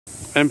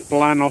en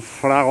pleno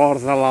fragor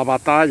de la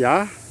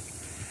batalla,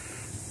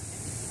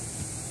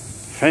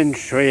 Feng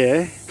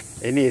Shui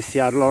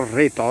iniciar los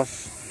ritos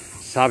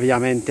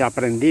sabiamente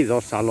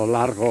aprendidos a lo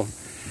largo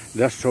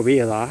de su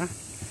vida,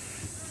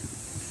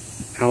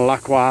 en la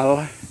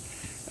cual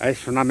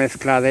es una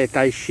mezcla de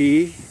tai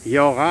chi,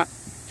 yoga,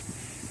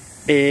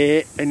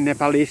 y en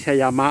nepalí se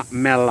llama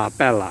me la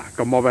pela.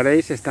 Como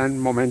veréis, está en un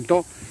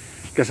momento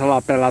que se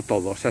la pela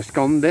todo, se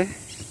esconde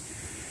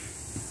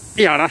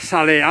y ahora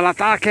sale al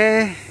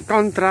ataque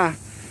contra...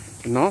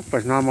 No,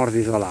 pues no ha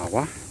mordido el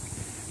agua.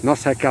 No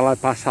sé qué le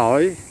pasa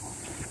hoy.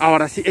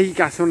 Ahora sí, y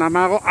que hace un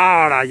amago,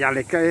 ahora ya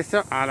le queda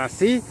eso, ahora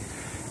sí.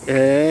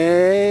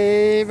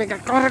 Venga,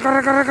 corre,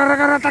 corre, corre, corre,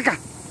 corre, ataca.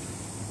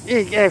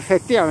 Y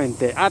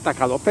efectivamente, ha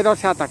atacado, pero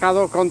se ha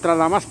atacado contra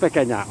la más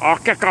pequeña. ¡Oh,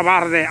 qué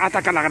cobarde!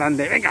 Ataca la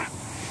grande, venga.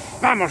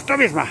 Vamos, tú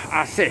misma,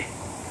 así.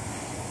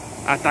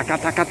 Ataca,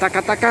 ataca, ataca,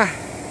 ataca.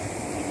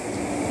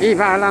 Y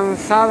va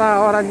lanzada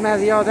ahora en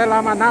medio de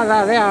la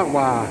manada de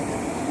agua.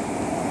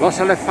 Los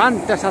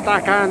elefantes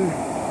atacan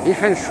y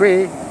Feng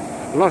Shui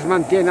los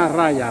mantiene a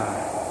raya.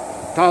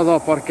 Todo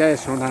porque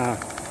es una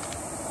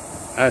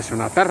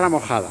perra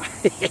mojada.